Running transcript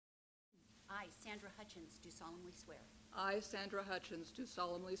Sandra Hutchens, do solemnly swear I, Sandra Hutchens, do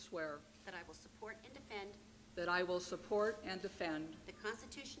solemnly swear that I will support and defend that I will support and defend the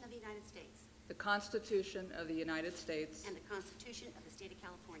Constitution of the United States the Constitution of the United States and the Constitution of the State of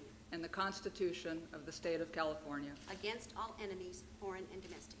California and the Constitution of the State of California against all enemies, foreign and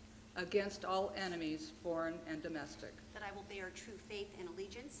domestic, against all enemies, foreign and domestic, that I will bear true faith and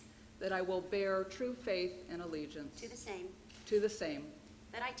allegiance that I will bear true faith and allegiance to the same,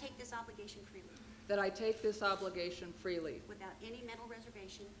 that I take this obligation freely that I take this obligation freely without any mental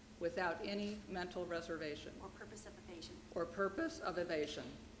reservation without any mental reservation or purpose of evasion, or purpose of evasion,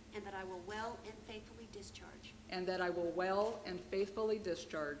 and that I will well and faithfully discharge and that I will well and faithfully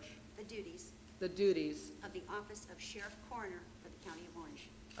discharge the duties the duties of the office of Sheriff Coroner for the County of Orange.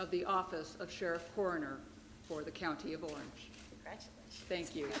 of the office of Sheriff Coroner for the County of Orange. Congratulations.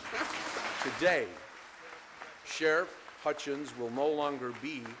 Thank you. Today, Sheriff Hutchens will no longer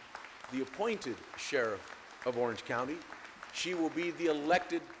be the appointed Sheriff of Orange County. She will be the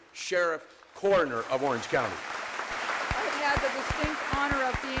elected Sheriff Coroner of Orange County. I've had the distinct honor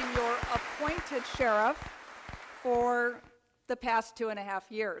of being your appointed sheriff for the past 2.5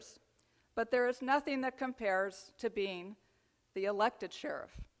 years. But there is nothing that compares to being the elected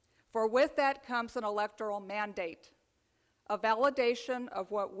sheriff. For with that comes an electoral mandate, a validation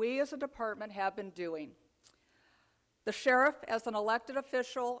of what we as a department have been doing. The sheriff, as an elected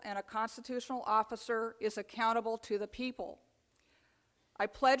official and a constitutional officer, is accountable to the people. I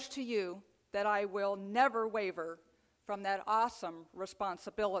pledge to you that I will never waver from that awesome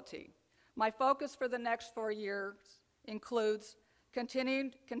responsibility. My focus for the next 4 years includes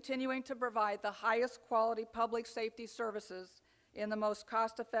continuing to provide the highest quality public safety services in the most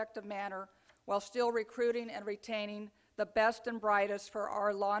cost-effective manner while still recruiting and retaining the best and brightest for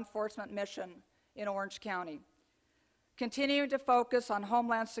our law enforcement mission in Orange County. Continuing to focus on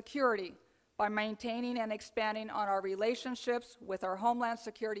Homeland Security by maintaining and expanding on our relationships with our Homeland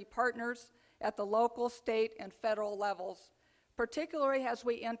Security partners at the local, state, and federal levels, particularly as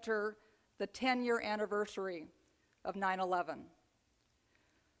we enter the 10-year anniversary of 9/11.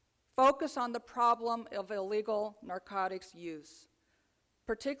 Focus on the problem of illegal narcotics use,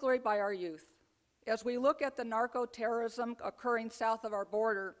 particularly by our youth. As we look at the narco-terrorism occurring south of our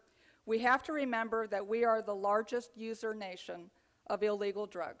border, we have to remember that we are the largest user nation of illegal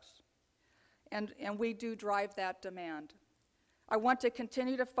drugs, and we do drive that demand. I want to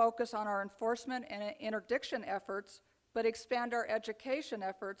continue to focus on our enforcement and interdiction efforts, but expand our education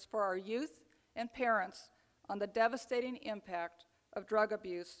efforts for our youth and parents on the devastating impact of drug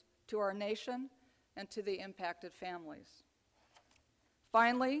abuse to our nation and to the impacted families.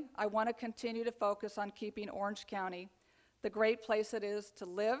 Finally, I want to continue to focus on keeping Orange County the great place it is to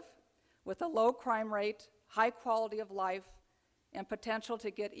live, with a low crime rate, high quality of life, and potential to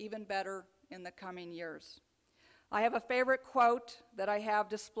get even better in the coming years. I have a favorite quote that I have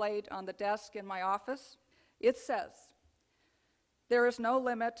displayed on the desk in my office. It says, "There is no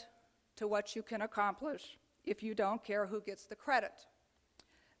limit to what you can accomplish if you don't care who gets the credit."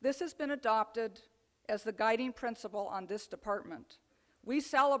 This has been adopted as the guiding principle on this department. We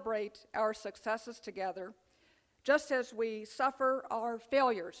celebrate our successes together, just as we suffer our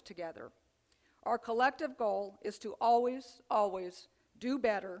failures together. Our collective goal is to always, always do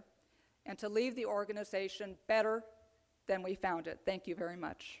better and to leave the organization better than we found it. Thank you very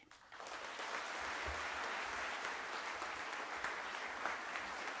much.